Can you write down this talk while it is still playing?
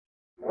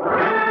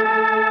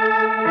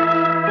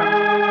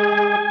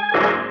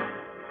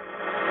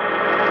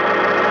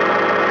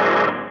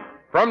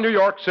From New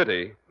York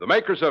City, the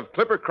makers of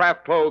Clipper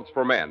Craft Clothes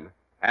for Men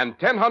and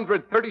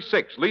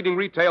 1,036 leading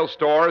retail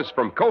stores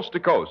from coast to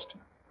coast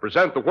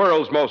present the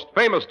world's most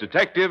famous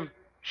detective,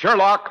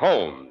 Sherlock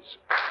Holmes.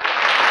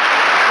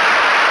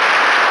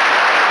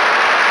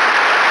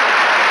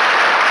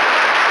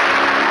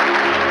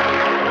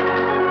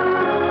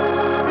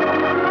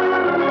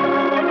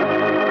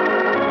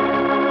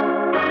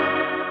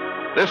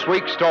 This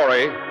week's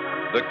story,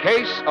 The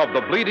Case of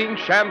the Bleeding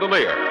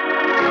Chandelier.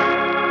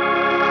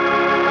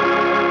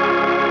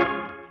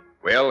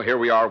 Well, here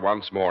we are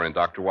once more in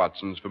Dr.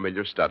 Watson's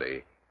familiar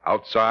study.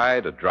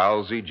 Outside, a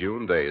drowsy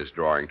June day is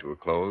drawing to a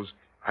close.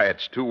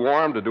 It's too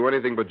warm to do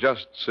anything but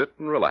just sit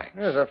and relax.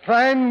 Yes, a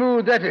fine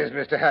mood that is,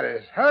 Mr.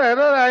 Harris.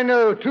 However, I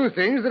know two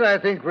things that I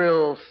think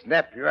will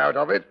snap you out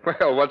of it.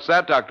 Well, what's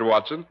that, Dr.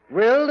 Watson?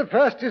 Well, the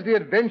first is the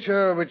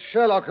adventure which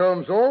Sherlock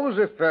Holmes always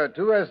referred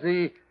to as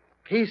the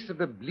Case of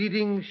the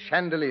Bleeding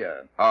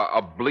Chandelier.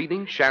 A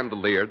bleeding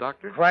chandelier,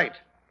 Doctor? Right.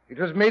 It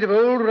was made of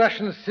old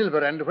Russian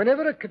silver, and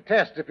whenever a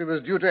catastrophe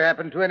was due to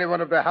happen to anyone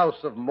of the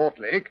house of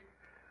Mortlake,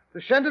 the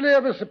chandelier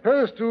was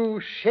supposed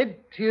to shed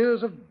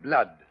tears of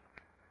blood.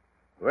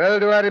 Well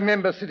do I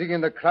remember sitting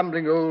in the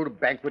crumbling old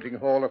banqueting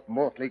hall of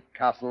Mortlake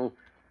Castle,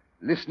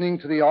 listening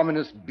to the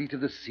ominous beat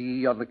of the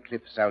sea on the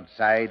cliffs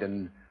outside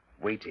and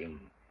waiting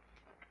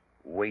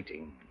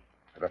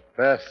for the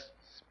first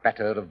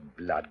spatter of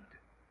blood.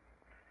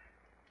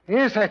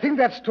 Yes, I think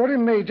that story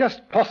may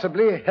just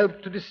possibly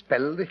help to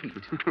dispel the heat.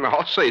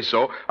 I'll say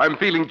so. I'm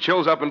feeling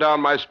chills up and down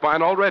my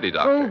spine already,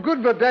 Doctor. Oh,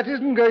 good, but that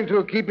isn't going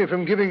to keep me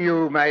from giving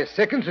you my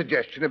second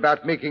suggestion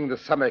about making the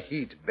summer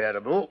heat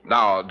bearable.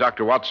 Now,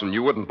 Dr. Watson,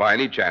 you wouldn't by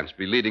any chance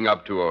be leading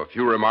up to a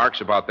few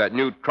remarks about that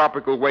new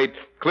tropical weight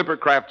Clipper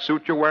Craft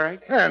suit you're wearing?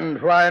 And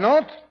why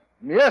not?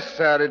 Yes,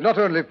 sir, it not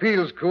only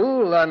feels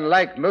cool,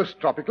 unlike most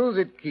tropicals,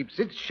 it keeps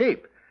its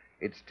shape.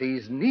 It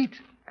stays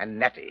neat and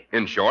natty.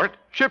 In short,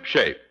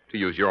 shipshape, to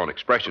use your own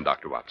expression,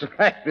 Dr. Watson.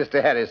 Right,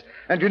 Mr. Harris.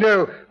 And you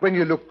know, when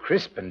you look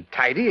crisp and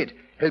tidy, it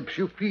helps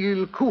you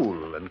feel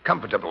cool and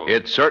comfortable.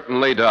 It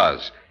certainly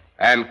does.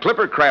 And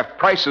Clipper Craft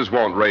prices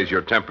won't raise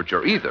your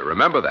temperature either.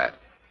 Remember that.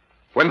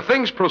 When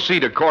things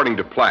proceed according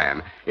to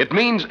plan, it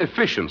means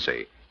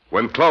efficiency.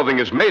 When clothing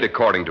is made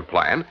according to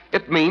plan,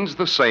 it means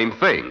the same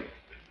thing.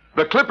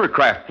 The Clipper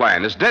Craft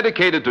plan is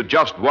dedicated to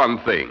just one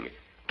thing,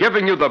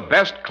 giving you the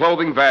best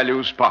clothing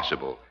values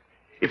possible.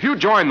 If you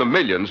join the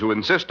millions who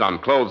insist on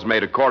clothes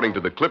made according to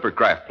the Clipper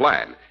Craft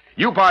plan,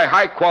 you buy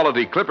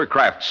high-quality Clipper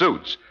Craft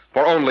suits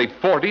for only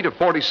 $40 to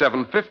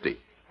 $47.50.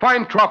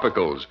 Find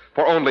tropicals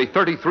for only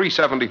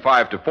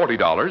 $33.75 to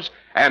 $40,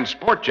 and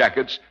sport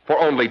jackets for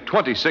only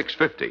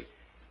 $26.50.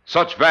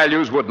 Such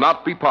values would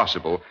not be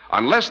possible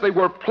unless they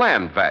were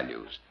planned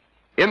values.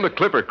 In the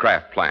Clipper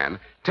Craft plan,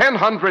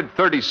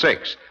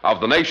 1,036 of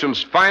the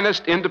nation's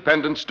finest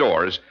independent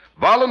stores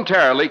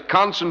voluntarily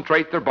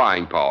concentrate their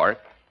buying power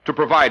to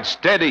provide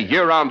steady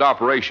year-round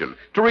operation,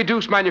 to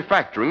reduce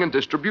manufacturing and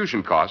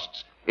distribution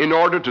costs in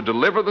order to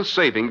deliver the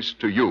savings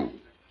to you.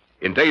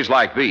 In days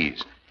like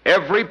these,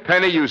 every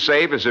penny you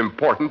save is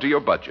important to your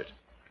budget.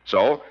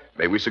 So,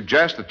 may we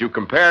suggest that you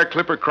compare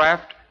Clipper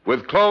Craft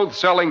with clothes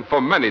selling for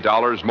many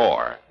dollars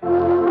more.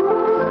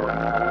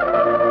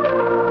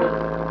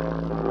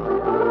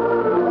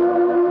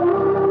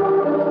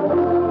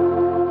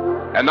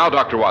 And now,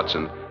 Dr.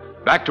 Watson,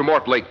 back to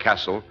Mortlake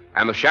Castle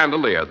and the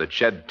chandelier that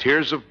shed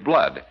tears of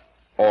blood.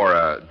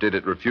 Or did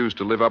it refuse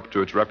to live up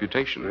to its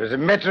reputation? As a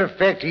matter of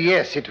fact,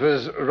 yes, it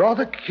was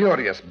rather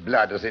curious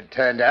blood, as it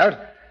turned out.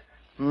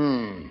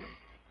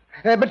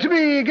 But to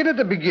begin at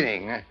the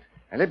beginning,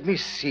 let me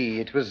see.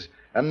 It was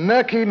a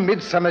murky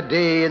midsummer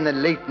day in the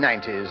late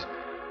 90s.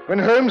 When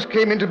Holmes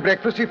came in to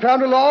breakfast, he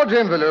found a large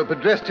envelope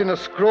addressed in a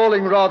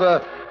scrawling,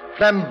 rather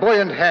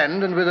flamboyant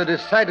hand and with a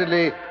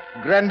decidedly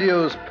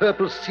grandiose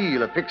purple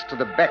seal affixed to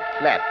the back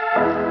flap.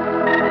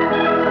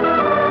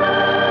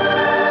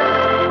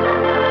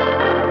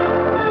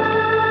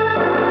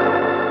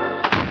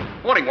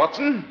 Morning,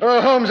 Watson. Oh,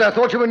 Holmes, I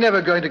thought you were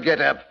never going to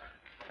get up.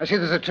 I see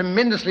there's a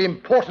tremendously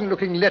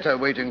important-looking letter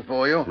waiting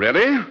for you.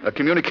 Really? A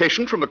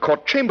communication from the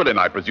court chamberlain,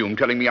 I presume,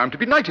 telling me I'm to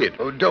be knighted.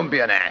 Oh, don't be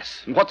an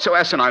ass. What's so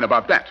asinine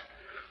about that?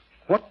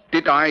 What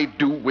did I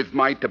do with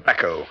my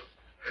tobacco?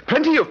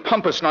 Plenty of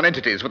pompous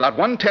nonentities without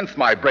 1/10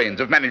 my brains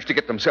have managed to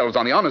get themselves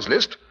on the honours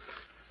list.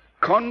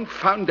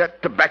 Confound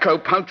that tobacco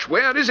pouch.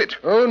 Where is it?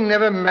 Oh,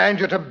 never mind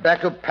your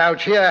tobacco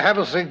pouch. Here, have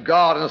a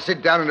cigar and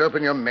sit down and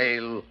open your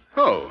mail.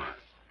 Oh.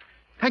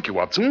 Thank you,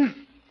 Watson.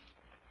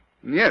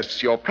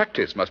 Yes, your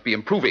practice must be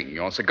improving.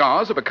 Your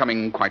cigars are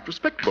becoming quite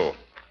respectable.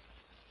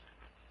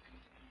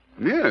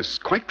 Yes,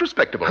 quite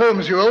respectable.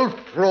 Holmes, you old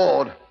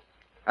fraud.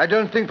 I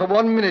don't think for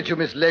 1 minute you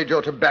mislaid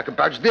your tobacco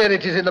pouch. There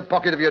it is in the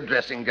pocket of your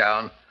dressing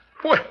gown.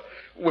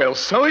 Well,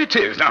 so it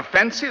is. Now,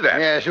 fancy that.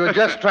 Yes, you were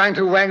just trying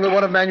to wangle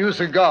one of my new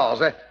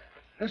cigars.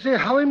 I say,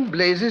 how in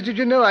blazes did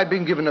you know I'd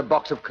been given a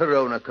box of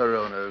Coronas?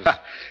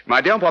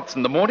 My dear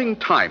Watson, the Morning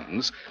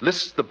Times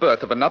lists the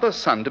birth of another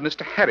son to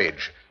Mr.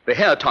 Harridge, the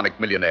hair tonic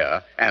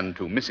millionaire, and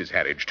to Mrs.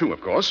 Harridge, too, of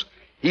course.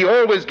 He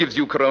always gives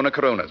you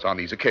Coronas on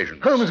these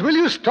occasions. Holmes, will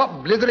you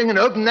stop blithering and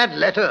open that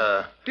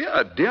letter?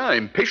 Dear,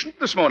 impatient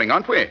this morning,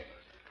 aren't we?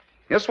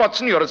 Yes,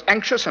 Watson, you're as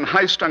anxious and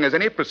high-strung as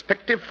any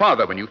prospective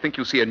father when you think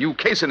you see a new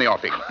case in the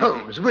offing.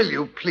 Holmes, will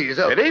you please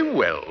open? Very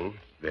well,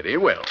 very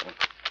well.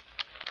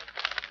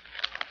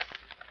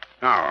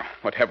 Now,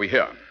 what have we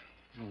here?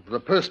 The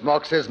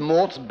postmark says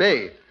Mort's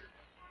Bay.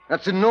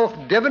 That's in North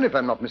Devon, if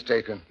I'm not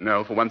mistaken.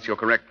 No, for once you're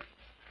correct.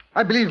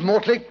 I believe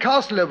Mortlake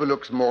Castle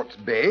overlooks Mort's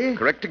Bay.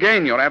 Correct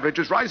again. Your average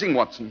is rising,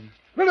 Watson.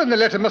 Well, then the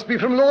letter must be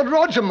from Lord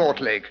Roger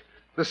Mortlake,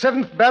 the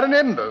 7th Baron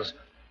Embers.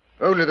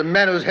 Only the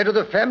man who's head of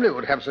the family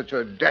would have such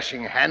a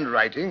dashing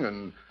handwriting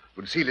and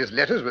would seal his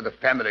letters with the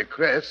family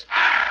crest.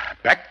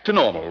 Back to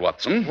normal,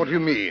 Watson. What do you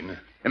mean?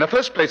 In the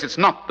first place, it's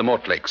not the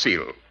Mortlake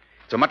seal.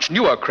 It's a much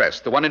newer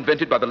crest, the one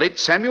invented by the late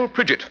Samuel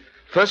Pridgett,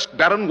 1st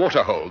Baron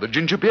Waterhole, the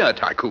ginger beer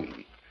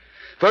tycoon.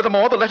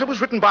 Furthermore, the letter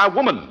was written by a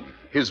woman,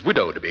 his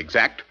widow to be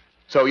exact,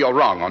 so you're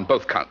wrong on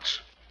both counts.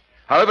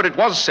 However, it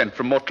was sent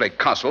from Mortlake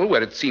Castle,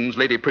 where it seems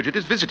Lady Pridgett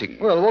is visiting.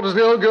 Well, what does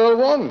the old girl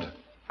want?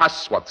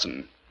 Us,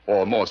 Watson,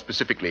 or more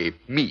specifically,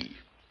 me.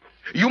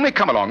 You may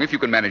come along if you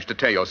can manage to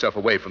tear yourself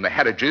away from the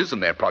Harridges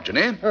and their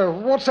progeny.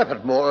 What's up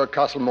at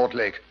Castle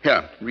Mortlake?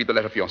 Here, read the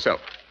letter for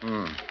yourself.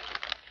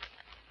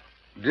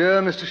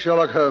 Dear Mr.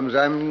 Sherlock Holmes,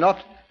 I'm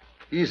not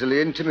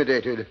easily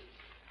intimidated.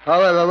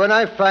 However, when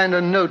I find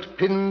a note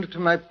pinned to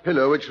my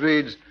pillow which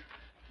reads,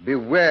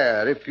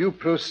 "Beware, if you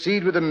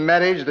proceed with the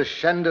marriage, the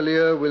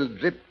chandelier will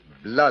drip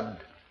blood."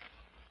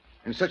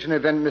 In such an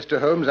event, Mr.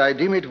 Holmes, I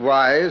deem it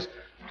wise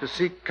to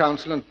seek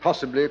counsel and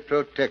possibly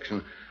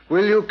protection.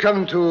 Will you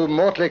come to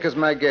Mortlake as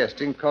my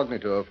guest,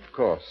 incognito, of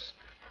course?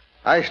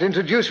 I shall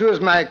introduce you as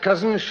my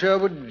cousin,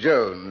 Sherwood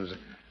Jones.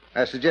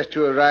 I suggest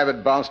you arrive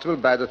at Barnstable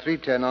by the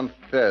 3:10 on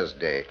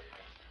Thursday.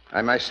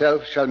 I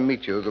myself shall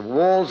meet you. The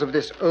walls of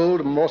this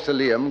old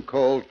mausoleum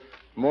called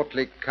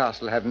Mortlake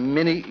Castle have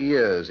many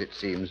ears, it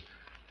seems.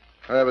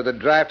 However, the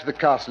drive to the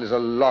castle is a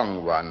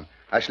long one.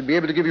 I shall be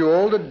able to give you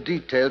all the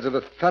details of a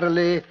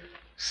thoroughly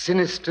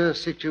sinister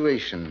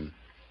situation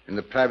in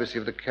the privacy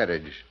of the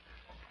carriage.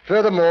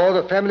 Furthermore,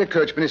 the family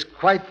coachman is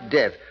quite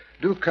deaf.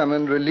 Do come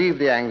and relieve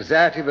the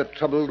anxiety of a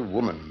troubled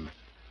woman.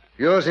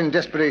 Yours in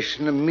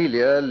desperation,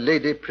 Amelia,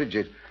 Lady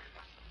Pridgett.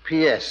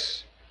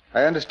 P.S.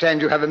 I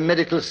understand you have a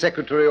medical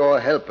secretary or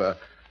helper.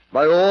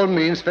 By all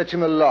means, fetch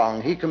him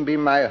along. He can be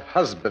my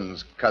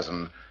husband's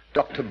cousin,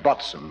 Dr.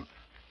 Botsam.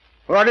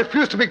 Or I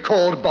refuse to be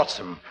called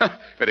Botsam.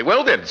 Very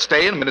well, then.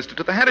 Stay and minister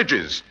to the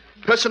Harridges.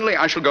 Personally,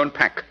 I shall go and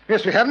pack.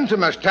 Yes, we haven't too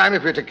much time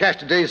if we're to catch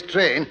today's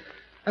train.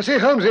 I say,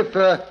 Holmes, if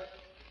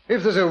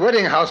there's a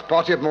wedding house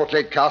party at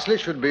Mortlake Castle,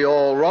 it should be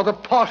all rather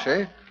posh,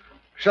 eh?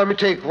 Shall we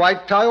take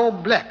white tie or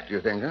black, do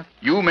you think, huh?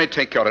 You may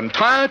take your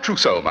entire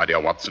trousseau, my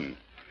dear Watson.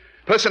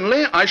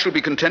 Personally, I shall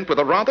be content with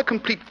a rather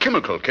complete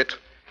chemical kit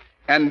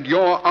and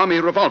your army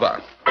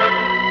revolver.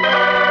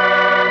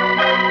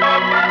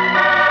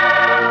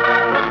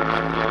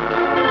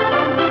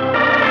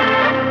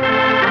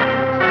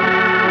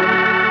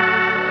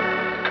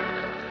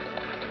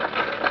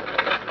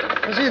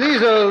 See,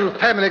 these old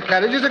family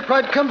carriages are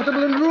quite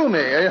comfortable and roomy,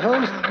 eh,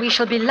 Holmes? We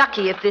shall be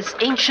lucky if this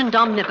ancient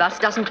omnibus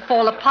doesn't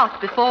fall apart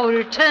before we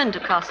return to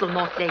Castle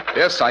Mortlake.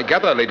 Yes, I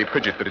gather, Lady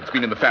Pridgett, that it's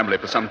been in the family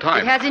for some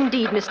time. It has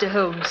indeed, Mr.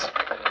 Holmes.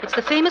 It's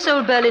the famous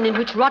old Berlin in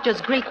which Roger's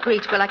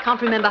great-great, well, I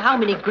can't remember how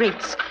many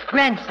greats,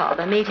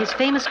 grandfather made his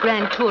famous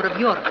grand tour of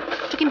Europe.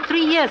 It took him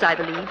 3 years, I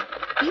believe.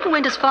 He even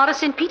went as far as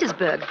St.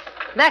 Petersburg.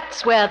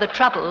 That's where the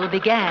trouble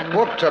began.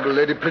 What trouble,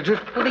 Lady Pridgett?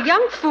 Well, the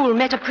young fool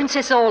met a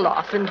Princess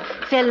Orloff and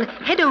fell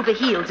head over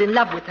heels in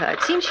love with her.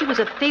 It seems she was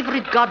a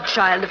favorite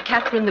godchild of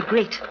Catherine the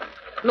Great.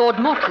 Lord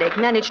Mortlake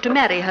managed to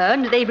marry her,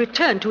 and they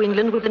returned to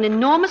England with an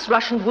enormous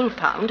Russian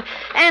wolfhound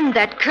and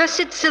that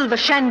cursed silver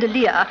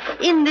chandelier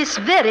in this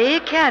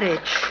very carriage.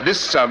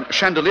 This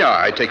chandelier,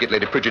 I take it,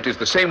 Lady Pridgett, is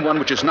the same one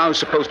which is now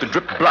supposed to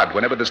drip blood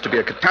whenever there's to be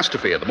a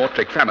catastrophe of the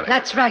Mortlake family.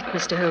 That's right,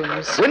 Mr.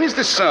 Holmes. When is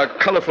this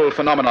colorful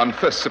phenomenon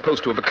first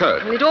supposed to have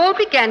occurred? Well, it all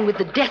began with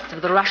the death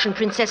of the Russian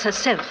princess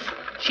herself.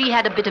 She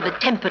had a bit of a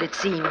temper, it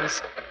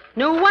seems.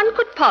 No one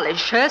could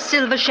polish her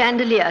silver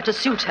chandelier to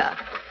suit her.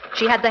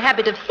 She had the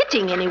habit of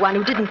hitting anyone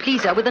who didn't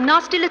please her with a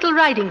nasty little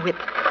riding whip.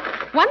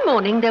 One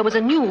morning, there was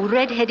a new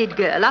red-headed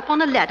girl up on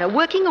a ladder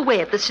working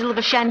away at the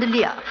silver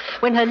chandelier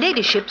when her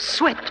ladyship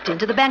swept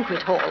into the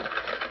banquet hall.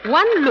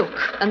 One look,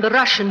 and the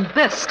Russian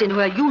burst into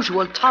her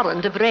usual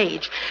torrent of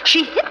rage.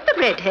 She hit the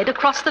redhead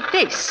across the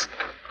face.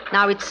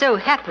 Now, it so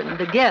happened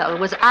the girl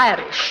was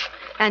Irish.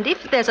 And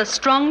if there's a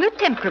stronger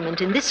temperament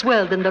in this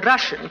world than the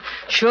Russian,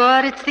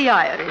 sure, it's the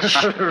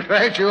Irish.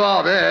 Right you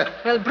are there.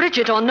 Well,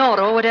 Bridget or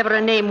Nora, or whatever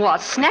her name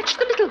was, snatched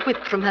the little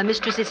whip from her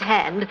mistress's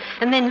hand,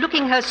 and then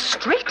looking her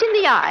straight in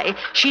the eye,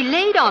 she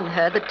laid on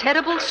her the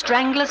terrible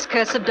strangler's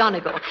curse of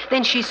Donegal.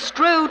 Then she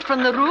strode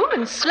from the room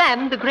and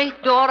slammed the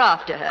great door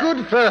after her.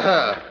 Good for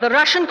her. The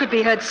Russian could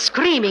be heard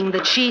screaming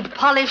that she'd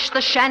polished the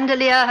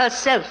chandelier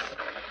herself.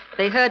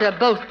 They heard her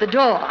bolt the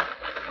door.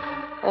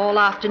 All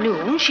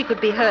afternoon, she could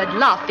be heard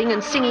laughing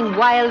and singing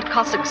wild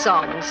Cossack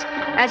songs.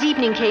 As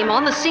evening came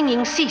on, the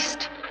singing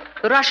ceased.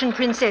 The Russian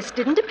princess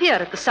didn't appear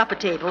at the supper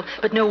table,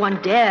 but no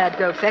one dared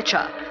go fetch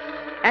her.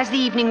 As the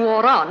evening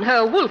wore on,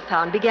 her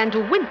wolfhound began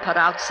to whimper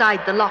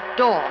outside the locked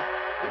door.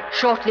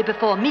 Shortly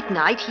before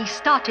midnight, he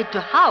started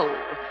to howl.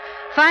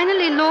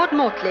 Finally, Lord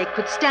Mortlake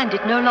could stand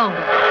it no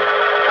longer.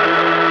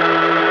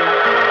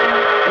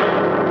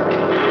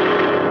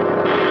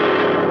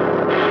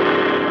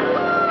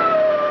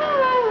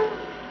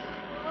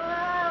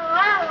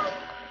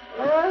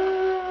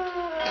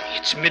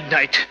 It's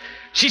midnight.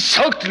 She's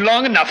sulked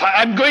long enough.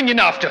 I'm going in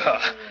after her.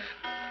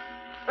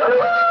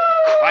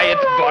 Quiet,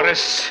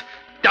 Boris.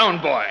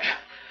 Down, boy.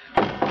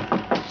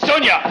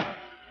 Sonia!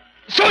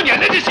 Sonia,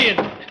 let us in!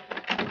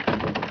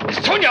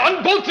 Sonia,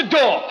 unbolt the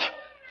door!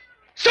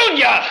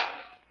 Sonia!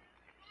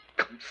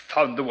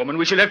 Confound the woman.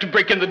 We shall have to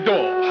break in the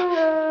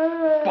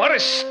door.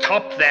 Boris,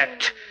 stop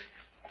that.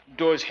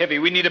 Door's heavy.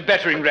 We need a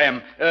battering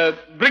ram.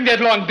 Bring that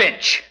long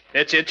bench.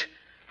 That's it.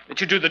 That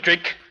should do the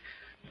trick.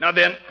 Now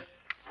then.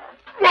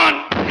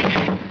 1,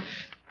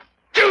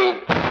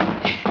 2,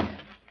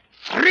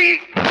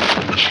 3.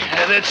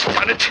 That's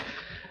done it.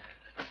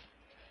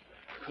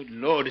 Good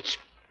Lord, it's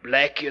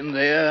black in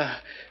there.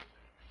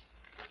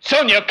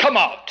 Sonia, come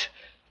out.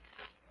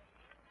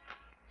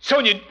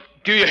 Sonia,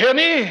 do you hear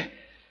me?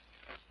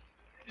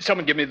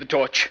 Someone give me the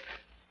torch.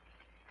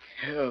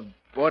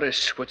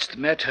 Boris, what's the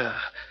matter?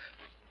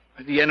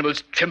 The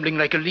animal's trembling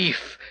like a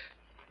leaf.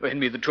 Hand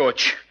me the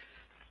torch.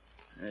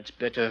 That's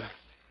better.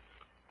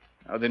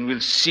 Now then we'll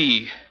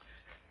see.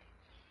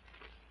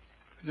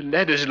 The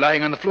ladder's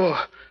lying on the floor.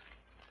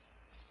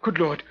 Good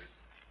Lord.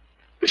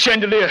 The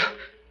chandelier.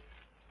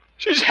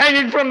 She's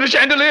hanging from the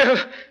chandelier.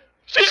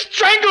 She's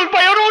strangled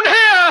by her own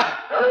hair.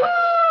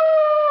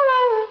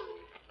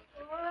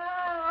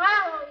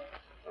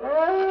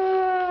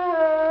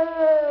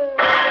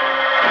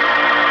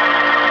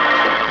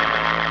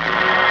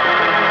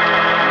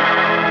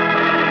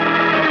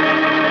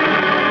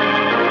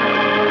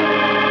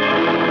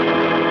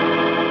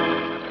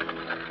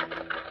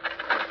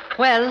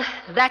 Well,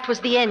 that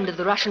was the end of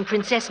the Russian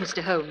princess,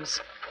 Mr.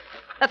 Holmes.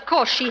 Of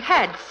course, she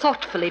had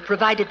thoughtfully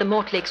provided the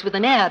Mortlake's with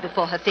an heir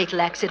before her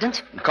fatal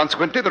accident.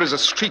 Consequently, there is a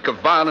streak of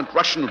violent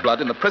Russian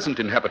blood in the present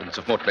inhabitants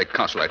of Mortlake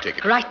Castle, I take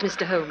it. Right,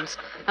 Mr. Holmes.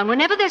 And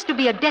whenever there's to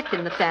be a death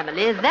in the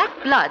family,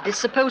 that blood is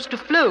supposed to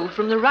flow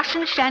from the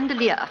Russian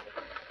chandelier.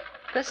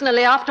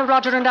 Personally, after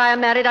Roger and I are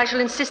married, I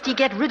shall insist he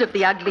get rid of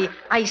the ugly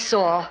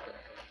eyesore.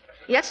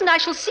 Yes, and I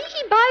shall see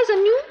he buys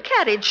a new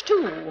carriage,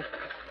 too.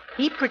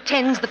 He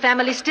pretends the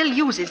family still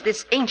uses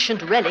this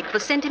ancient relic for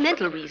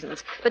sentimental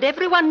reasons, but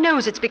everyone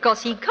knows it's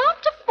because he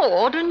can't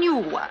afford a new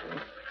one.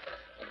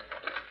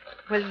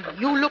 Well,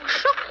 you look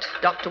shocked,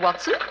 Dr.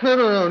 Watson.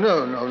 No,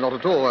 not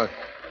at all.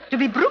 To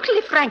be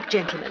brutally frank,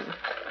 gentlemen,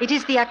 it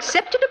is the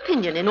accepted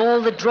opinion in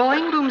all the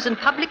drawing rooms and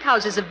public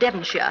houses of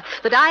Devonshire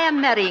that I am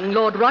marrying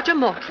Lord Roger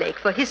Mortlake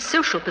for his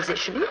social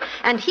position,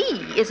 and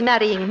he is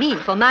marrying me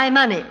for my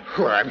money.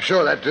 Well, I'm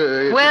sure that...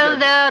 Well,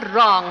 they're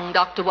wrong,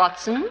 Dr.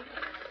 Watson.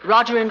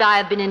 Roger and I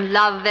have been in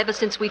love ever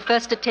since we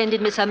first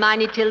attended Miss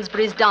Hermione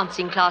Tillsbury's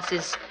dancing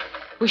classes.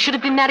 We should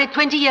have been married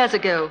 20 years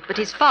ago, but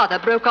his father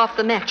broke off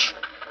the match.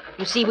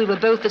 You see, we were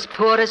both as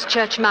poor as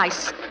church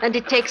mice, and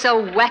it takes a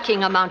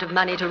whacking amount of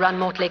money to run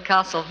Mortlake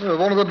Castle. Well,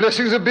 one of the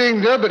blessings of being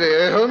nobody,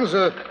 Holmes?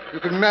 You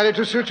can marry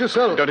to suit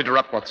yourself. Don't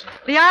interrupt, Watson.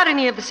 The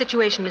irony of the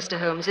situation, Mr.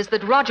 Holmes, is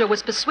that Roger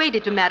was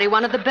persuaded to marry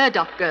one of the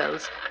Burdock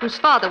girls, whose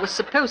father was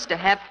supposed to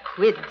have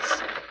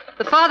quids.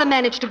 The father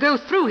managed to go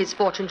through his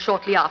fortune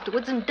shortly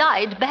afterwards and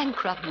died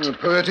bankrupt.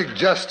 Poetic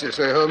justice,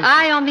 Holmes?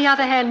 I, on the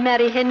other hand,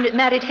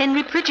 married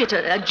Henry Pridget,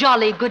 a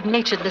jolly,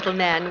 good-natured little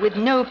man with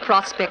no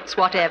prospects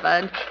whatever,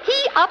 and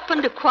he up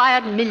and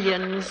acquired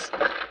millions.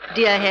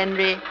 Dear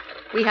Henry,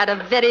 we had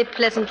a very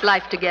pleasant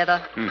life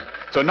together.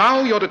 So now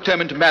you're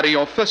determined to marry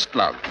your first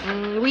love.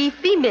 We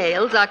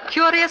females are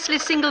curiously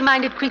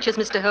single-minded creatures,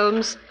 Mr.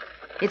 Holmes.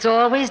 It's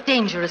always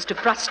dangerous to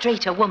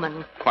frustrate a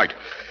woman. Quite.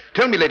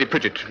 Tell me, Lady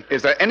Pridget,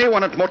 is there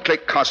anyone at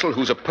Mortlake Castle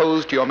who's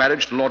opposed to your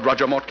marriage to Lord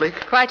Roger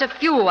Mortlake? Quite a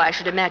few, I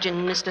should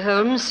imagine, Mr.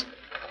 Holmes.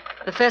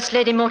 The First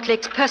Lady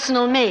Mortlake's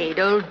personal maid,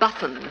 old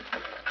Buffon.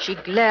 She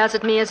glares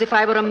at me as if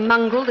I were a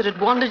mongrel that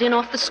had wandered in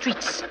off the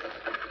streets.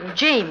 And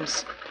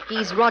James,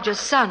 he's Roger's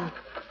son.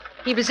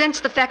 He resents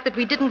the fact that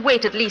we didn't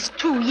wait at least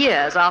 2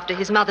 years after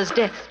his mother's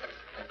death.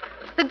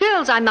 The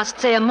girls, I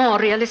must say, are more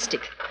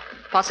realistic.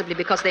 Possibly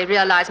because they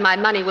realize my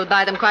money will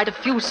buy them quite a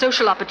few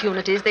social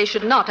opportunities they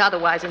should not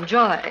otherwise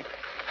enjoy.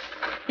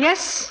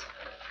 Yes,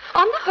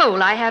 on the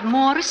whole, I have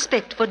more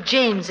respect for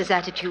James's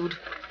attitude.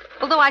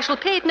 Although I shall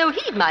pay it no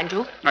heed, mind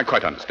you. I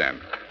quite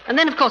understand. And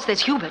then, of course,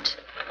 there's Hubert.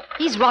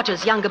 He's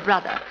Roger's younger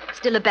brother,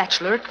 still a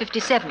bachelor at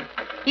 57.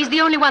 He's the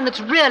only one that's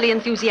really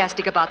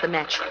enthusiastic about the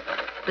match.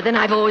 But then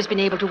I've always been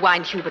able to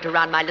wind Hubert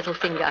around my little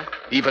finger.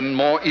 Even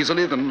more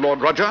easily than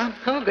Lord Roger?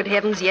 Oh, good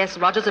heavens, yes.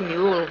 Roger's a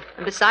mule.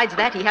 And besides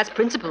that, he has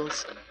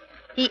principles.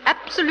 He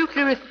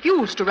absolutely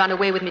refused to run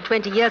away with me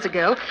 20 years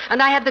ago,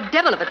 and I had the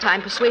devil of a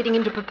time persuading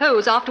him to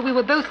propose after we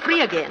were both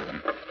free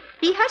again.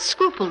 He has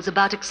scruples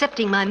about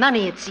accepting my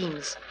money, it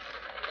seems.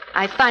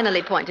 I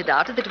finally pointed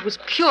out that it was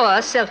pure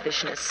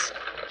selfishness.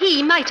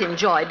 He might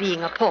enjoy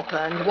being a pauper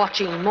and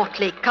watching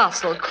Mortlake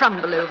Castle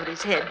crumble over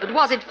his head, but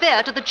was it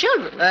fair to the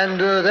children? And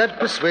that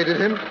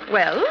persuaded him?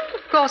 Well,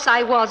 of course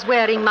I was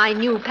wearing my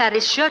new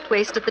Paris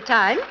shirtwaist at the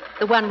time,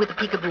 the one with the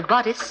peekaboo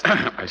bodice.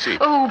 I see.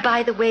 Oh,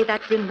 by the way,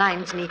 that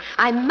reminds me.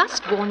 I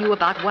must warn you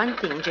about one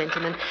thing,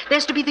 gentlemen.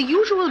 There's to be the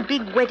usual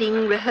big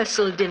wedding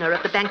rehearsal dinner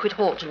at the banquet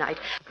hall tonight.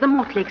 The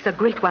Mortlakes are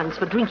great ones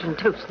for drinking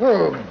toasts.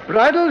 Oh,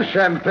 bridal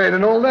champagne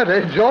and all that,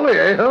 eh? Jolly,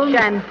 eh, Holmes?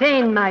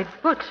 Champagne, my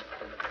foot.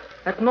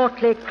 At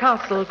Mortlake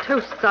Castle,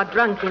 toasts are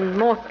drunk in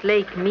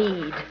Mortlake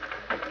mead.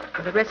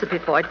 The recipe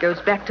for it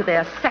goes back to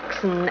their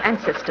Saxon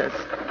ancestors.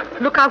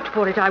 Look out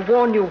for it, I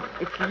warn you.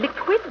 It's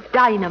liquid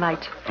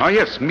dynamite. Ah,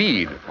 yes,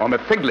 mead, or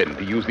metheglin,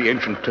 to use the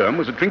ancient term,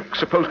 was a drink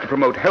supposed to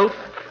promote health,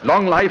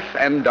 long life,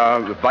 and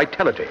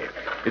vitality.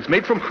 It's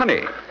made from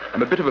honey.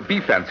 I'm a bit of a bee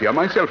fancier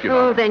myself, you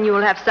know. Oh, then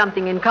you'll have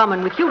something in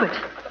common with Hubert.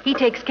 He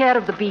takes care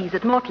of the bees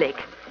at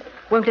Mortlake.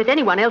 Won't let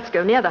anyone else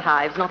go near the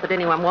hives. Not that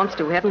anyone wants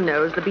to, heaven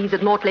knows. The bees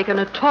at Mortlake are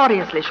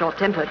notoriously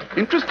short-tempered.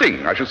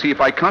 Interesting. I shall see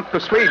if I can't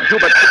persuade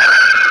Hubert.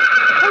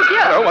 Oh,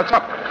 dear. Oh, what's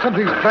up?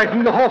 Something's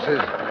frightened the horses.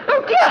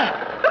 Oh, dear.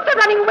 Look, they're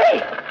running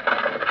away.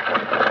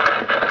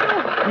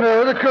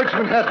 No, the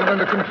coachman has them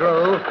under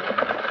control.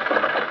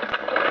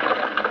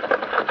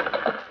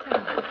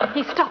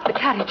 He stopped the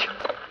carriage.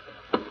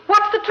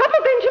 What's the trouble,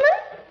 Benjamin?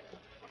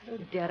 Oh,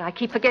 dear, I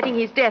keep forgetting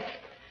he's deaf.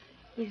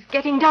 He's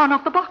getting down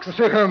off the box.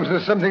 Sir Holmes,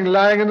 there's something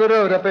lying in the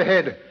road up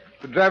ahead.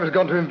 The driver's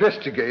gone to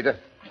investigate.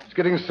 It's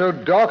getting so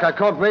dark, I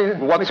can't wait.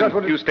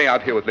 Watson, you stay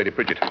out here with Lady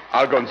Bridget.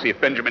 I'll go and see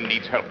if Benjamin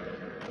needs help.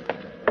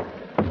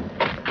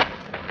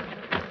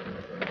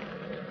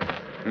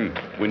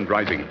 Wind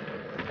rising.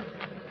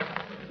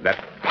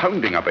 That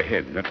pounding up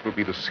ahead, that will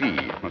be the sea.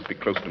 Must be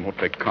close to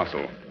Mortlake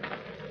Castle.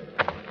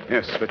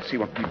 Yes, let's see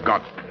what we've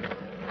got.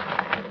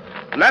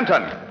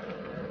 Lantern!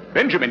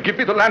 Benjamin, give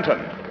me the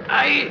lantern.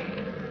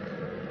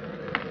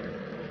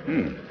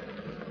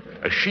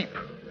 A sheep.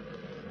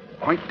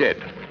 Quite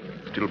dead.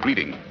 Still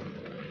bleeding.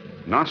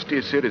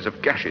 Nasty series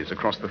of gashes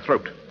across the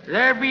throat.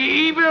 There be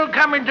evil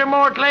coming to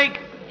Mortlake.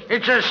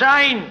 It's a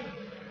sign.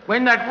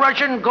 When that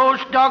Russian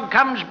ghost dog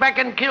comes back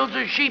and kills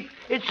a sheep,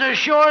 it's a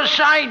sure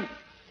sign.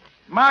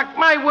 Mark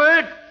my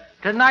word,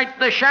 tonight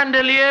the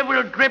chandelier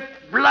will drip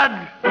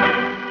blood.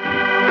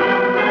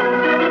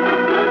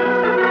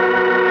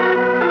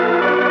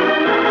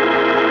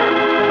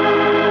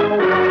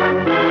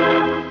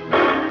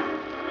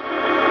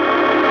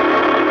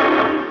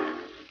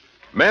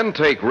 Men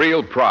take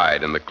real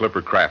pride in the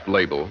Clippercraft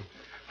label,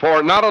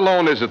 for not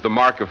alone is it the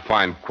mark of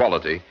fine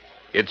quality,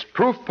 it's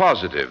proof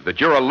positive that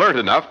you're alert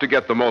enough to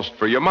get the most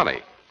for your money.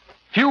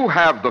 Few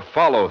have the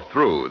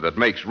follow-through that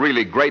makes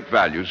really great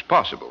values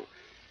possible.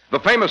 The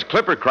famous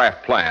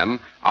Clippercraft plan,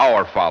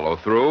 our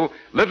follow-through,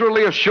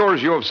 literally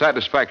assures you of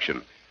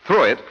satisfaction.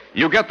 Through it,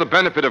 you get the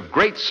benefit of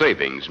great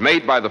savings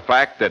made by the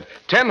fact that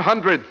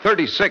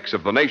 1,036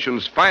 of the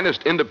nation's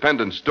finest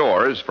independent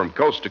stores from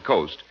coast to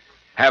coast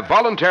have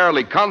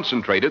voluntarily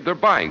concentrated their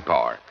buying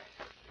power.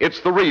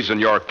 It's the reason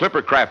your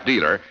Clippercraft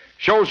dealer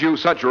shows you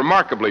such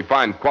remarkably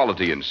fine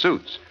quality in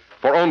suits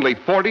for only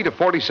 $40 to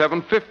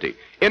 $47.50,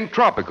 in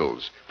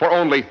tropicals for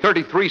only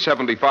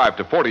 $33.75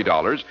 to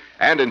 $40,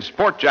 and in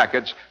sport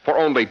jackets for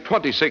only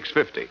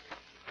 $26.50.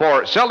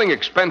 For selling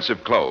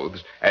expensive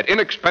clothes at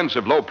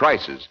inexpensive low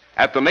prices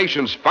at the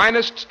nation's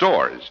finest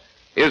stores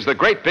is the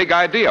great big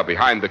idea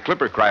behind the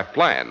Clippercraft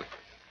plan.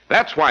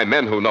 That's why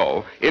men who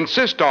know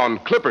insist on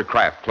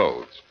Clippercraft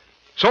clothes.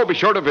 So be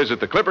sure to visit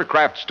the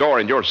Clippercraft store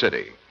in your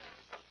city.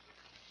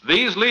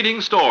 These leading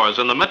stores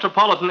in the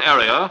metropolitan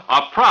area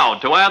are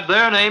proud to add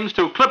their names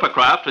to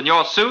Clippercraft in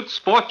your suits,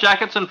 sport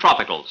jackets, and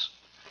tropicals.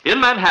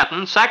 In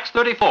Manhattan, Saks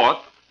 34th,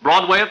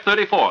 Broadway at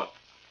 34th.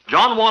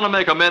 John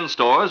Wanamaker Men's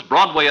Stores,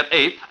 Broadway at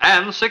 8th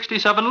and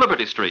 67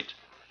 Liberty Street.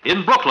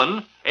 In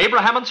Brooklyn,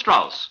 Abraham and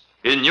Strauss.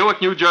 In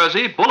Newark, New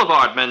Jersey,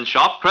 Boulevard Men's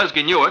Shop,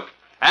 Kresge Newark.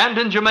 And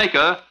in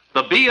Jamaica,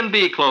 the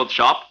B&B Clothes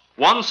Shop,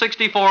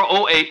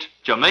 16408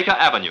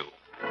 Jamaica Avenue.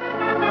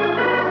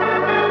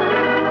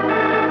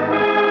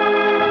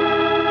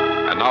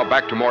 And now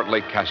back to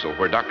Mortlake Castle,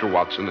 where Dr.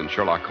 Watson and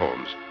Sherlock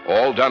Holmes,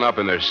 all done up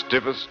in their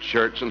stiffest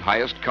shirts and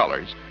highest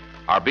collars,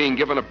 are being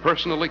given a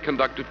personally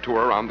conducted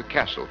tour around the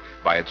castle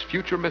by its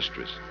future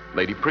mistress,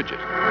 Lady Bridget.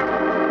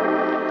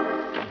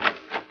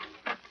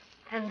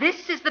 And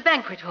this is the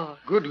banquet hall.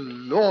 Good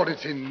Lord,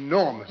 it's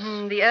enormous.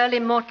 The early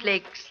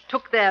Mortlakes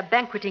took their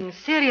banqueting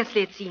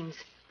seriously, it seems.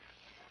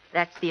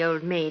 That's the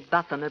old maid,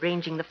 Buffum,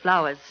 arranging the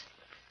flowers.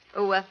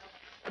 Oh,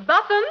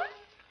 Buffum,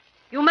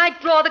 you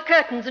might draw the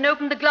curtains and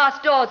open the glass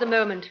doors a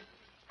moment.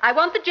 I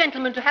want the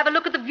gentleman to have a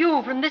look at the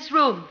view from this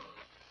room.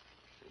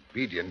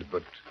 Obedient,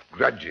 but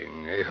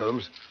grudging, eh,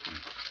 Holmes?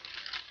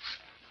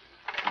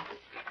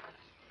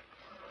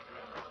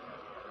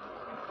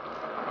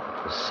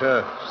 The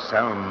surf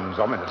sounds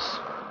ominous.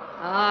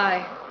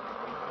 Aye.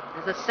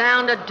 There's a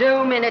sound of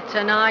doom in it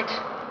tonight.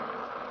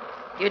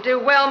 You do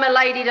well, my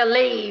lady, to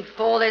leave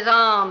before there's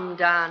harm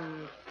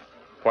done.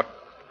 What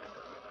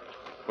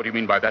do you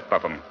mean by that,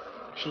 Buffum?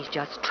 She's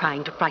just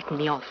trying to frighten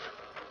me off.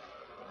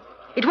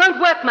 It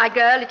won't work, my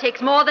girl. It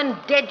takes more than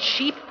dead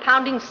sheep,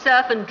 pounding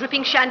surf, and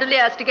dripping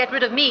chandeliers to get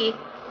rid of me.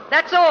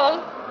 That's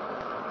all.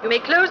 You may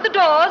close the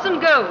doors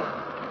and go.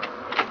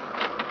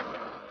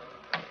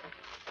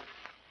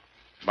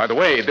 By the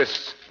way,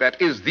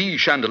 that is the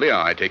chandelier,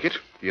 I take it.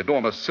 The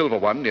enormous silver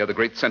one near the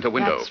great center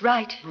window. That's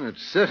right.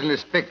 It's certainly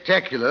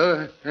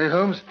spectacular, eh,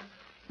 Holmes?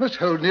 Must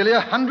hold nearly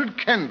 100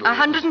 candles.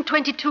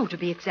 122 to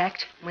be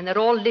exact. When they're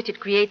all lit, it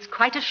creates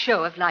quite a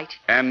show of light.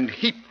 And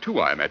heat,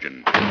 too, I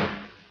imagine.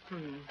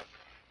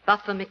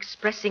 Buffum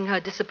expressing her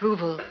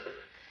disapproval.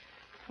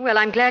 Well,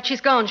 I'm glad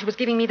she's gone. She was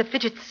giving me the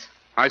fidgets.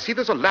 I see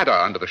there's a ladder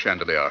under the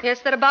chandelier.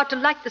 Yes, they're about to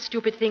light the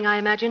stupid thing, I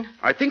imagine.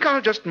 I think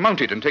I'll just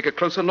mount it and take a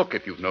closer look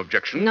if you've no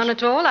objections. None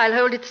at all. I'll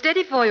hold it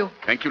steady for you.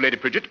 Thank you, Lady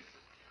Bridget.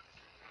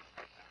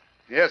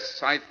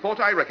 Yes, I thought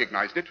I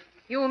recognized it.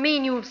 You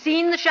mean you've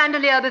seen the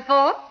chandelier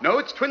before? No,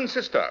 it's twin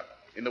sister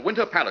in the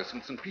Winter Palace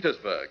in St.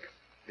 Petersburg.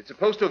 It's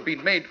supposed to have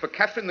been made for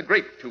Catherine the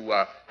Great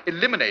to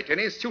eliminate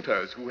any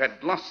suitors who had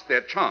lost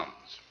their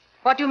charms.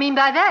 What do you mean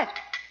by that?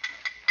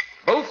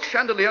 Both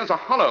chandeliers are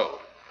hollow.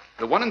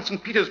 The one in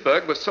St.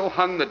 Petersburg was so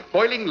hung that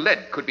boiling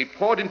lead could be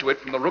poured into it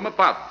from the room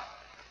above.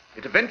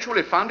 It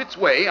eventually found its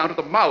way out of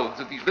the mouths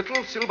of these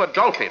little silver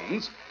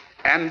dolphins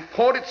and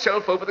poured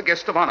itself over the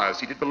guest of honor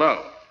seated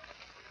below.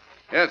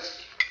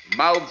 Yes, the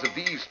mouths of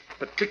these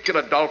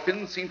particular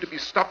dolphins seem to be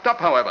stopped up,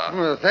 however.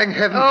 Well, thank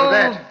heaven for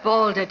that. Oh,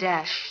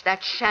 balderdash.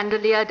 That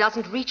chandelier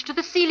doesn't reach to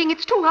the ceiling.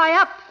 It's too high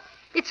up.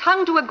 It's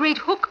hung to a great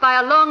hook by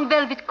a long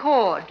velvet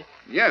cord.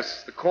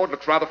 Yes, the cord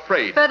looks rather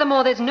frayed.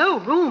 Furthermore, there's no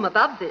room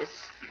above this.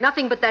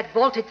 Nothing but that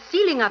vaulted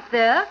ceiling up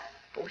there.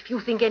 Oh, if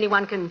you think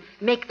anyone can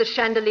make the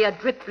chandelier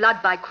drip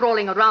blood by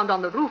crawling around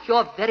on the roof,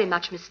 you're very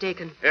much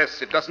mistaken.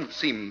 Yes, it doesn't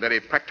seem very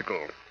practical.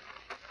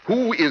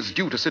 Who is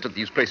due to sit at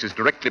these places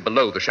directly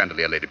below the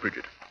chandelier, Lady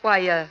Bridget?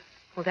 Why,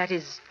 well, that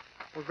is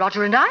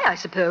Roger and I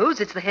suppose.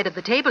 It's the head of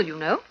the table, you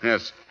know.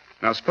 Yes.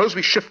 Now, suppose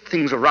we shift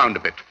things around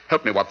a bit.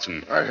 Help me,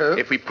 Watson. I hope.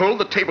 If we pull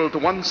the table to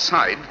one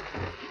side...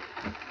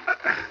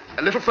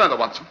 a little further,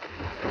 Watson.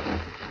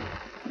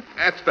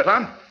 That's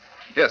better.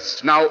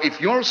 Yes. Now, if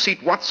you'll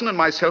seat Watson and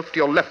myself to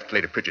your left,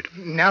 Lady Bridget.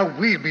 Now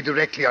we'll be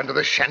directly under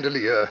the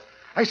chandelier.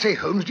 I say,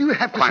 Holmes, do you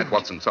have to... Quiet,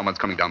 Watson. Someone's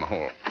coming down the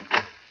hall.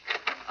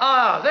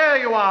 Ah, there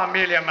you are,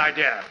 Amelia, my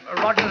dear.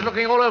 Roger's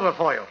looking all over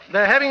for you.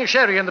 They're having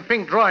sherry in the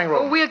pink drawing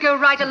room. Oh, we'll go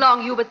right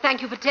along, Hubert.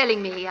 Thank you for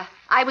telling me.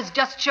 I was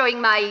just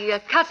showing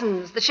my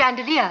cousins the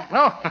chandelier.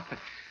 Oh,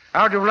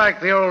 how do you like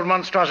the old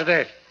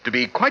monstrosity? To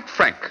be quite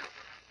frank,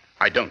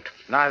 I don't.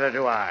 Neither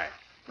do I.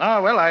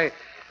 Oh, well, I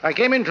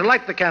came in to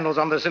light the candles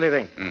on the silly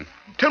thing.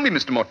 Tell me,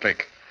 Mr.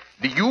 Mortlake,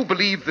 do you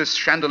believe this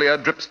chandelier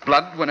drips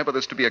blood whenever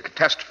there's to be a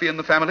catastrophe in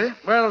the family?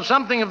 Well,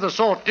 something of the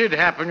sort did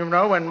happen, you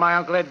know, when my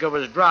Uncle Edgar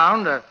was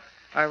drowned.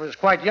 I was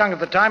quite young at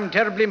the time and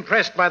terribly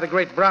impressed by the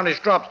great brownish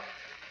drops.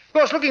 Of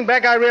course, looking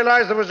back, I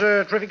realized there was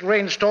a terrific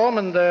rainstorm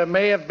and there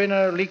may have been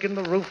a leak in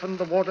the roof and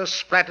the water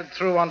splattered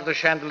through onto the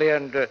chandelier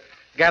and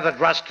gathered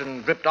rust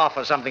and dripped off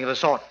or something of the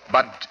sort.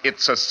 But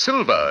it's a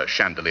silver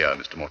chandelier,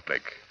 Mr.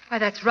 Mortlake. Why,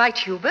 that's right,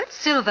 Hubert.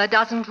 Silver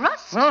doesn't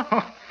rust.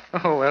 Oh,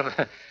 well,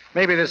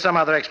 maybe there's some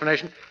other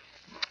explanation.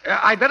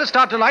 I'd better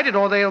start to light it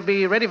or they'll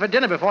be ready for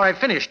dinner before I've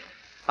finished.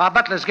 Our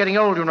butler's getting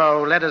old, you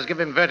know. Letters give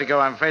him vertigo,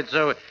 I'm afraid,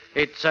 so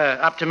it's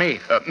up to me.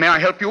 May I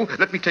help you?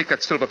 Let me take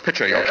that silver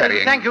pitcher you're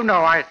carrying. Thank you, no.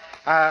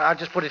 I'll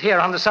just put it here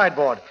on the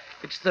sideboard.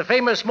 It's the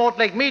famous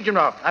Mortlake mead, you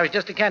know. I was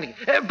just decanting.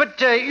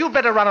 But you'd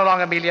better run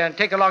along, Amelia, and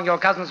take along your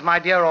cousins, my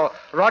dear, or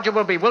Roger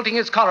will be wilting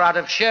his collar out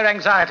of sheer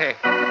anxiety.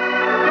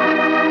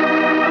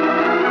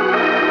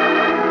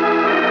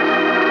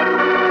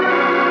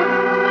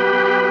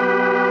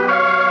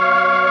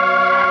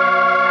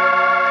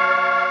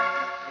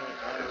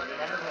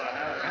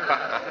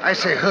 I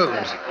say,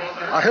 Holmes,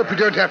 I hope you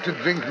don't have to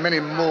drink many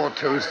more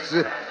toasts.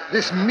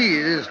 This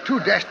mead is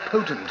too dashed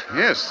potent.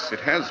 Yes, it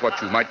has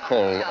what you might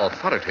call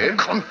authority.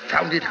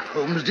 Confound it,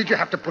 Holmes. Did you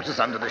have to put us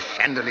under the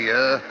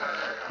chandelier?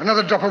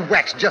 Another drop of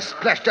wax just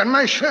splashed down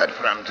my shirt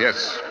front.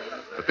 Yes,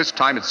 but this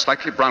time it's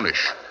slightly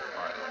brownish.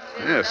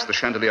 Yes, the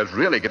chandelier's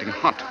really getting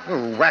hot.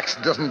 Oh, wax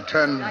doesn't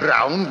turn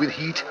brown with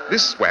heat.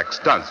 This wax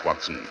does,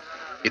 Watson.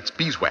 It's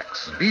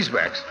beeswax.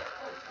 Beeswax?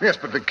 Yes,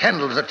 but the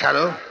candles are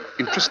tallow.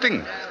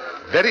 Interesting.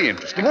 Very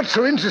interesting. What's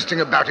so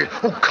interesting about it?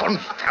 Oh,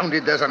 confound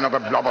it, there's another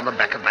blob on the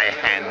back of my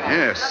hand.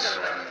 Yes.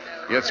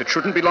 Yes, it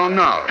shouldn't be long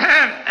now.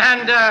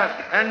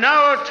 And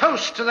now a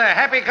toast to the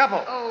happy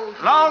couple. Oh,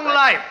 long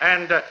life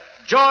and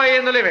joy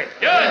in the living.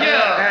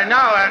 Yeah.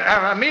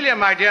 Now, Amelia,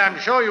 my dear, I'm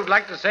sure you'd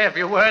like to say a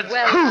few words.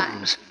 Well,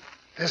 Holmes,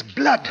 there's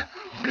blood.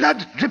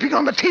 Blood dripping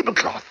on the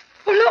tablecloth.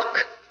 Oh,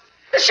 look!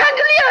 The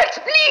chandelier, it's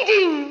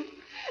bleeding!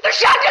 The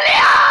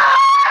chandelier!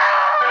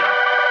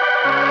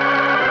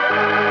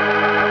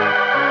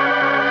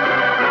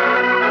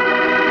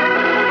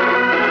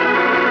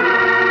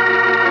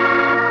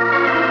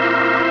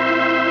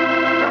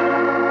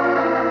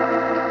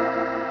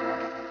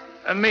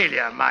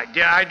 Amelia, my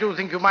dear, I do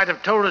think you might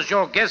have told us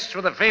your guests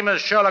were the famous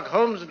Sherlock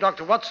Holmes and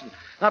Dr. Watson,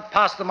 not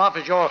pass them off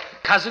as your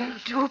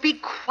cousins. Do be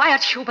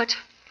quiet, Hubert.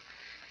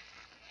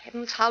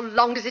 Heavens, how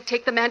long does it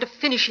take the man to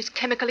finish his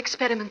chemical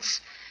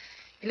experiments?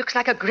 He looks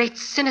like a great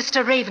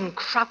sinister raven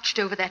crouched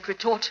over that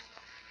retort,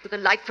 with the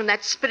light from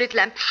that spirit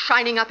lamp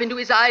shining up into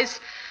his eyes.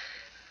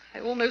 I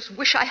almost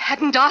wish I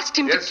hadn't asked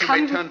him to come. Yes, you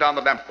may turn down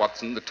the lamp,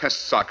 Watson. The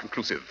tests are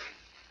conclusive.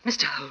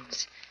 Mr.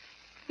 Holmes,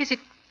 is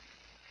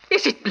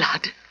it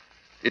blood?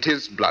 It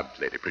is blood,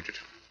 Lady Bridget.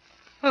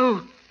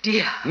 Oh,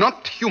 dear.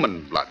 Not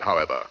human blood,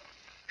 however.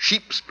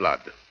 Sheep's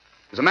blood.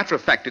 As a matter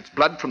of fact, it's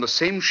blood from the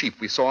same sheep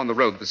we saw on the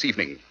road this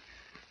evening.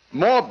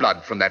 More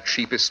blood from that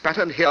sheep is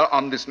spattered here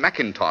on this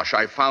mackintosh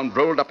I found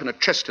rolled up in a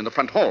chest in the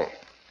front hall.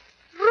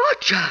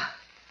 Roger!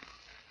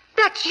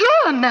 That's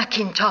your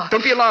Mackintosh.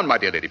 Don't be alarmed, my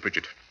dear Lady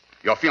Bridget.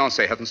 Your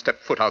fiancé hasn't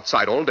stepped foot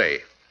outside all day.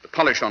 The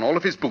polish on all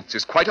of his boots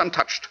is quite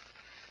untouched.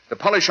 The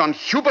polish on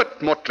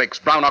Hubert Mortlake's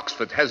brown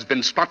Oxford has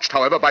been splotched,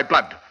 however, by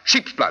blood.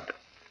 Sheep's blood.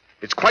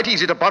 It's quite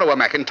easy to borrow a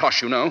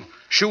Mackintosh, you know.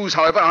 Shoes,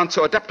 however, aren't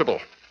so adaptable.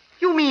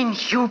 You mean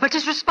Hubert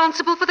is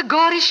responsible for the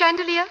gaudy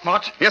chandelier?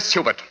 What? Yes,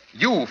 Hubert.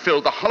 You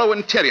filled the hollow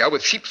interior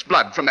with sheep's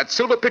blood from that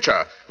silver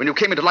pitcher when you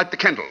came in to light the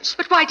candles.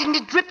 But why didn't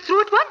it drip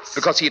through at once?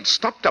 Because he had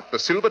stopped up the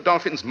silver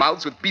dolphins'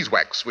 mouths with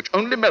beeswax, which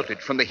only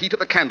melted from the heat of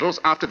the candles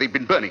after they'd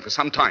been burning for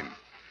some time.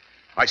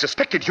 I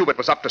suspected Hubert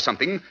was up to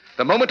something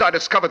the moment I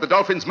discovered the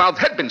dolphin's mouth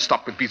had been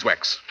stopped with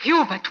beeswax.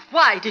 Hubert,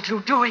 why did you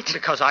do it?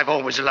 Because I've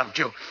always loved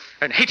you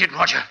and hated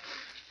Roger.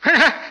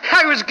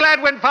 I was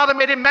glad when Father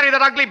made him marry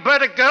that ugly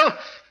Burdick girl.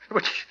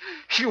 But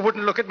you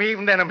wouldn't look at me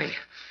even then of me.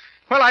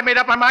 Well, I made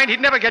up my mind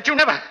he'd never get you,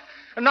 never.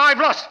 And now I've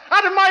lost.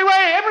 Out of my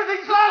way!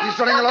 Everything's lost! He's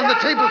running along the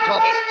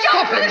tabletop. He's Stop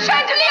jumped for him! the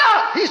chandelier!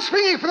 He's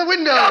swinging for the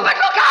window! Hubert,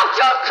 look out!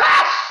 You'll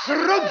crash! The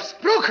rope's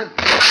broken!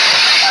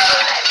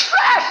 They've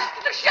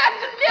crashed! The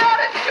chandelier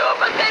and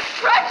Hubert, they've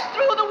crashed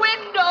through the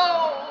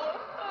window!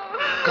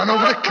 Gone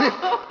over the cliff.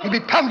 He'll be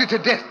pounded to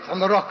death on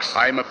the rocks.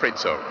 I'm afraid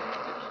so.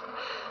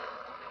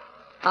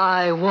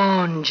 I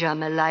warned you,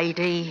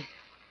 milady.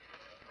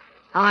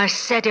 I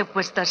said it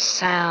was the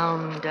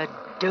sound of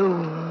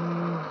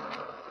doom.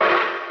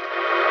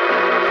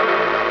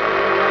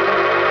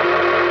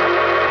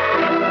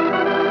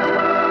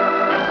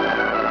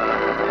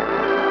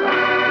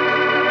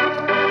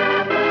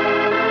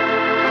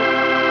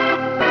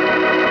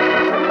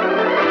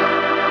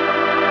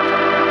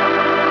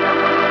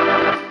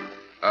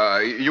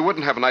 You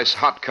wouldn't have a nice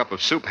hot cup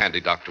of soup handy,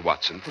 Dr.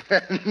 Watson.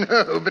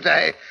 No, but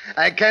I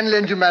can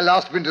lend you my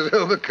last winter's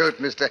overcoat,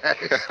 Mr.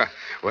 Harris.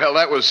 Well,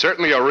 that was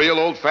certainly a real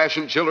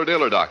old-fashioned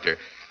chiller-diller, Doctor.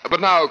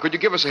 But now, could you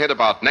give us a hint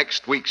about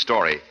next week's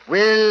story?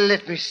 Well,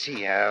 let me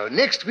see now.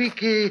 Next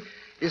week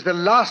is the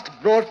last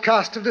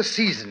broadcast of the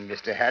season,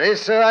 Mr.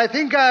 Harris, so I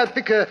think I'll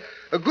pick a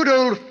good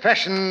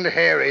old-fashioned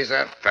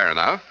hair-raiser. Fair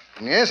enough.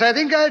 Yes, I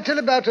think I'll tell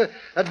about a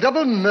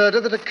double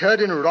murder that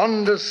occurred in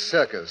Ronda's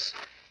circus.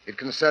 It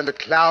concerned a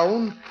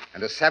clown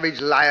and a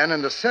savage lion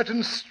and a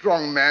certain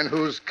strong man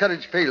whose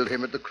courage failed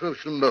him at the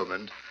crucial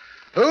moment.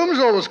 Holmes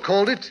always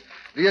called it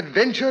The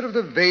Adventure of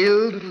the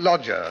Veiled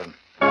Lodger.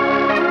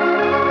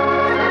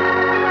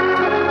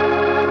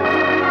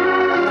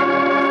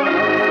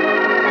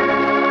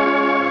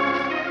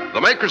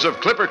 The makers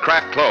of Clipper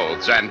Craft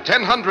Clothes and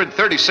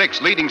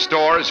 1,036 leading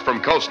stores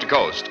from coast to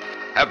coast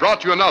have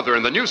brought you another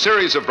in the new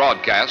series of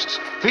broadcasts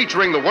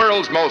featuring the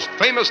world's most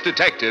famous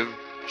detective,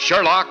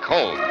 Sherlock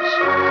Holmes.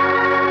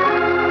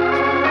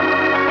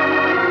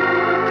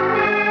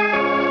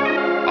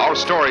 Our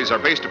stories are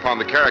based upon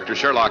the character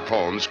Sherlock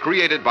Holmes,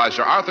 created by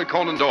Sir Arthur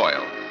Conan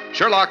Doyle.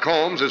 Sherlock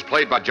Holmes is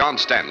played by John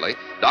Stanley,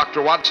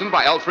 Dr. Watson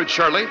by Alfred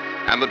Shirley,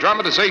 and the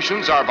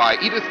dramatizations are by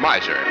Edith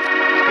Meiser.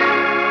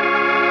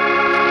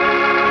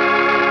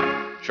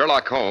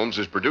 Sherlock Holmes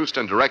is produced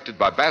and directed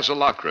by Basil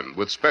Loughrane,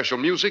 with special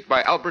music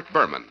by Albert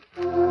Berman.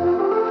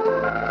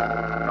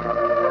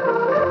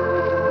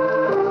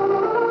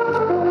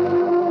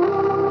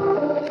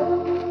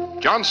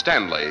 John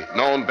Stanley,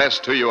 known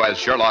best to you as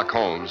Sherlock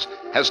Holmes,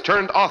 has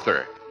turned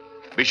author.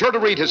 Be sure to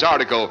read his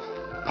article,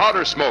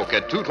 Powder Smoke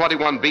at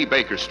 221B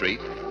Baker Street,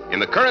 in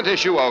the current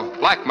issue of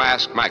Black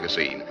Mask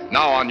magazine,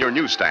 now on your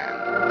newsstand.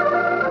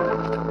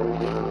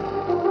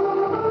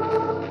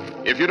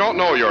 If you don't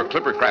know your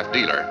Clippercraft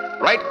dealer,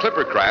 write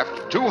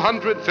Clippercraft,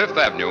 200 Fifth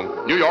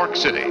Avenue, New York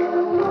City.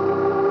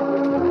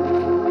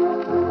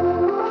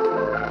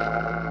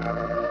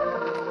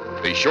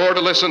 Be sure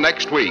to listen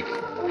next week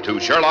to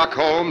Sherlock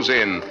Holmes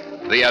in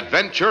The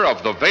Adventure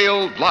of the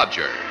Veiled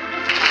Lodger.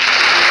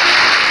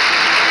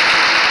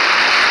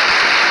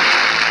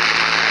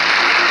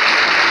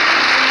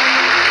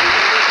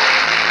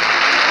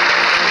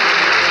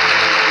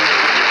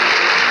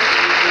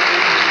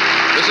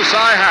 This is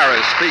Cy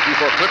Harris speaking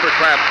for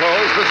Clippercraft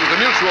Clothes. This is the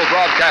Mutual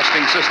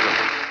Broadcasting System.